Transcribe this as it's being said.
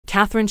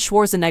Katherine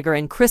Schwarzenegger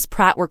and Chris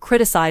Pratt were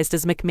criticized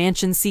as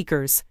McMansion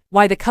seekers.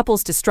 Why the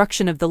couple's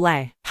destruction of the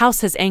Leh house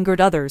has angered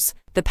others.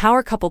 The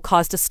power couple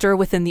caused a stir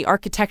within the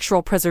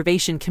architectural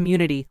preservation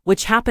community,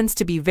 which happens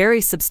to be very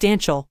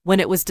substantial,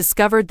 when it was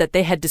discovered that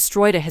they had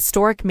destroyed a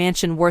historic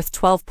mansion worth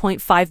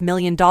 $12.5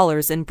 million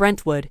in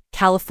Brentwood,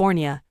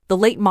 California. The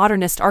late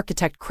modernist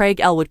architect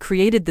Craig Elwood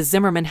created the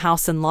Zimmerman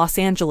House in Los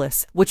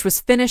Angeles, which was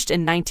finished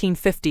in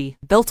 1950,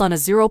 built on a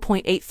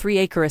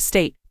 0.83-acre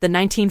estate. The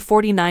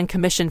 1949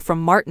 commission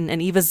from Martin and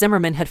Eva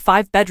Zimmerman had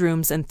 5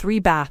 bedrooms and 3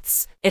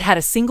 baths. It had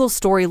a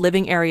single-story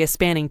living area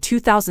spanning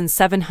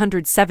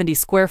 2,770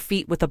 square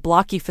feet with a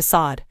blocky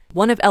facade.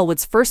 One of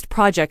Elwood's first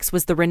projects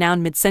was the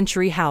renowned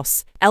mid-century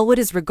house. Elwood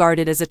is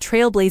regarded as a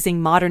trailblazing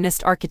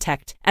modernist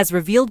architect, as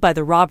revealed by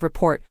the Robb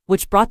Report,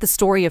 which brought the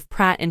story of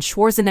Pratt and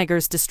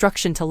Schwarzenegger's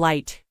destruction to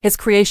light. His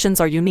creations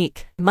are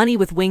unique. Money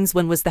with Wings.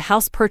 When was the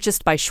house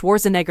purchased by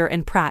Schwarzenegger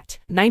and Pratt?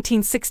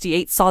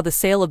 1968 saw the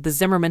sale of the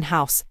Zimmerman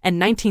house, and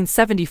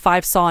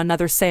 1975 saw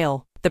another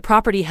sale. The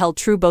property held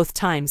true both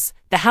times.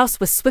 The house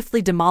was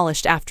swiftly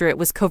demolished after it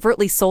was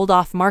covertly sold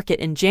off market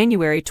in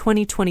January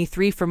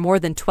 2023 for more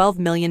than $12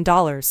 million.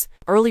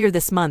 Earlier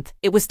this month,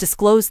 it was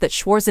disclosed that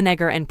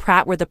Schwarzenegger and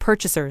Pratt were the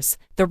purchasers.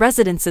 The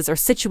residences are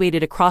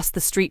situated across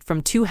the street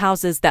from 2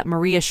 houses that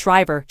Maria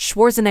Shriver,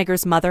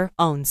 Schwarzenegger's mother,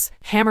 owns.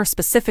 Hammer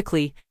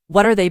specifically,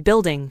 what are they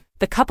building?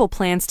 The couple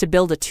plans to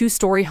build a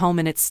 2-story home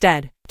in its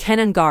stead. Ken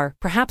Ungar,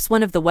 perhaps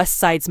one of the West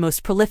Side's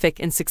most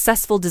prolific and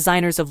successful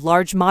designers of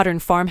large modern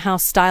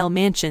farmhouse-style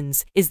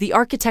mansions, is the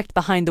architect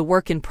behind the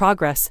work in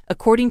progress.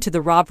 According to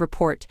the Robb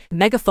Report,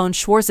 Megaphone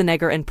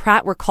Schwarzenegger and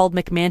Pratt were called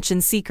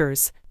McMansion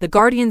seekers. The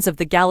Guardians of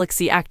the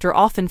Galaxy actor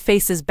often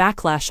faces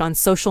backlash on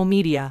social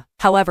media.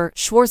 However,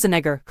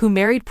 Schwarzenegger, who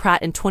married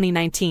Pratt in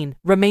 2019,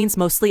 remains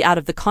mostly out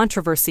of the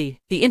controversy.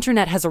 The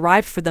internet has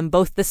arrived for them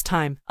both this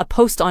time. A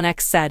post on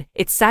X said,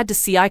 "It's sad to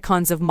see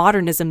icons of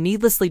modernism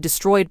needlessly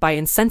destroyed by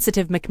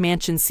insensitive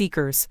McMansion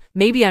seekers.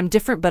 Maybe I'm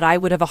different, but I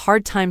would have a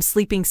hard time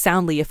sleeping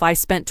soundly if I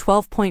spent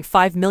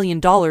 $12.5 million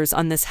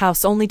on this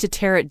house only to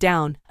tear it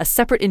down," a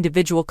separate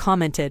individual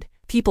commented.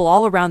 People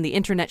all around the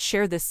internet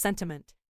share this sentiment.